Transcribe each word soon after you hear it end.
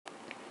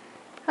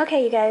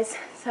Okay, you guys,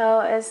 so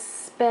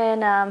it's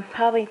been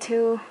probably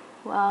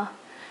not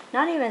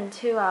even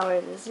 2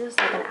 hours, it's just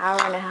like an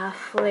hour and a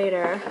half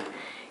later,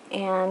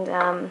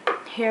 and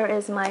here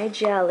is my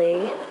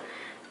jelly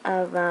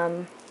of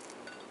the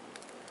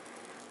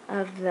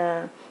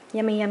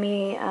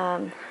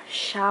yummy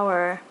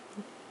shower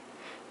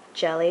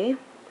jelly,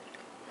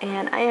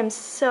 and I am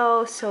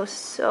so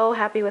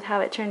happy with how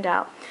it turned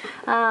out.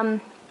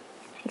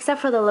 Except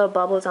for the little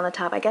bubbles on the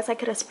top. I guess I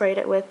could have sprayed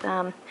it with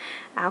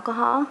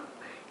alcohol,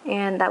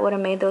 and that would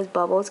have made those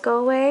bubbles go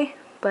away,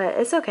 but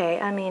it's okay.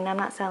 I mean, I'm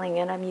not selling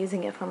it, I'm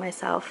using it for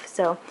myself,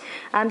 so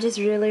I'm just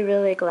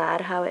really glad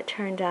how it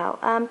turned out.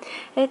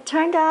 It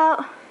turned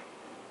out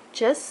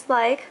just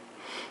like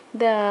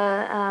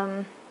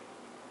the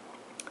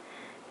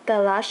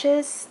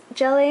Lush's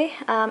jelly.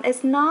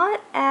 It's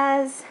not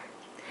as,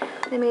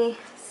 let me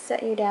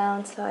set you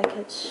down so I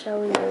could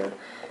show you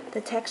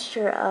the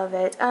texture of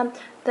it.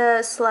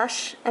 The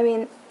slush,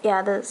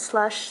 the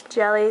slush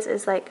jellies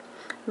is like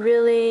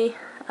really,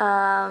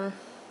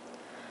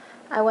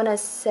 I want to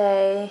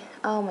say,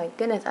 oh my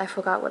goodness, I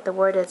forgot what the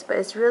word is, but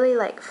it's really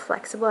like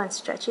flexible and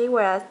stretchy,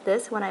 whereas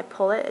this, when I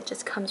pull it, it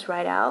just comes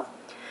right out.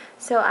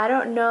 So I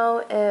don't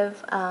know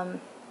if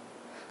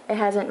it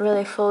hasn't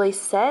really fully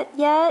set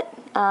yet,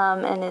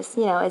 and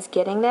it's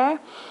getting there.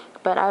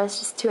 But I was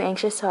just too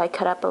anxious, so I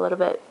cut up a little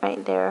bit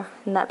right there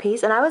in that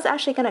piece. And I was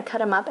actually going to cut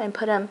them up and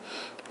put them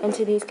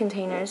into these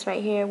containers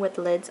right here with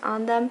lids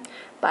on them.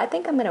 But I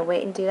think I'm going to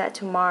wait and do that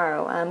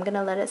tomorrow. I'm going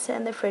to let it sit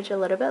in the fridge a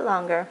little bit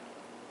longer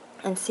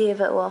and see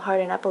if it will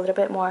harden up a little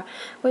bit more.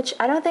 Which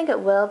I don't think it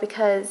will,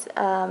 because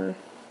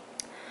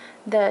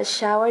the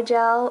shower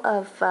gel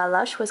of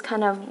Lush was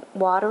kind of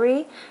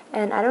watery,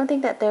 and I don't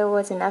think that there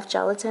was enough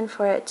gelatin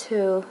for it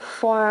to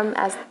form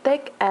as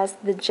thick as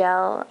the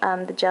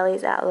the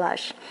jellies at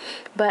Lush.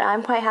 But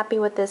I'm quite happy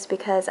with this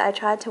because I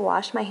tried to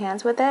wash my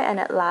hands with it, and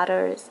it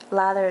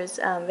lathers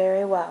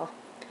very well.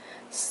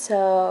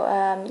 So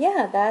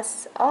yeah,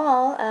 that's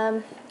all.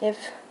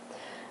 If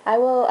I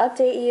will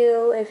update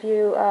you if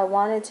you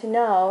wanted to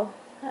know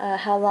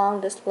how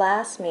long this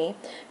lasts me,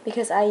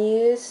 because I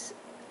use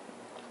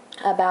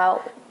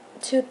about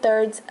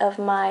 2/3 of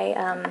my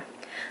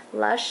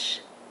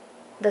Lush,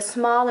 the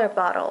smaller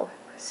bottle.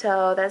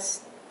 So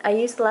I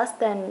used less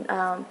than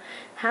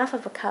half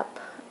of a cup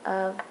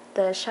of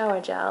the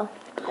shower gel.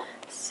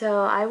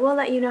 So I will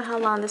let you know how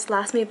long this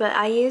lasts me. But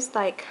I used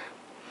like,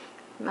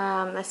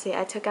 let's see,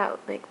 I took out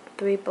like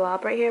 3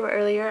 blob right here. But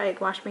earlier I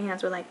washed my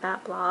hands with like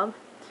that blob,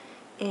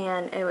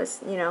 and it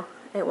was,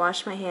 it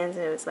washed my hands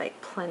and it was like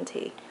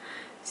plenty.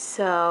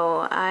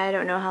 So I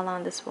don't know how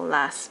long this will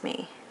last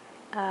me.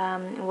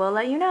 We'll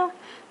let you know.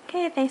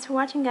 Okay, thanks for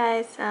watching,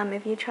 guys.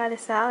 If you try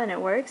this out and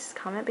it works,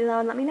 comment below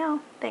and let me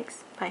know.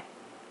 Thanks. Bye.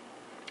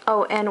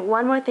 Oh, and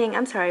one more thing.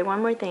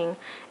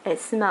 It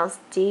smells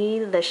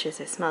delicious.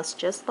 It smells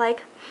just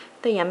like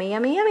the yummy.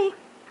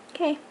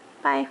 Okay,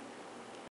 bye.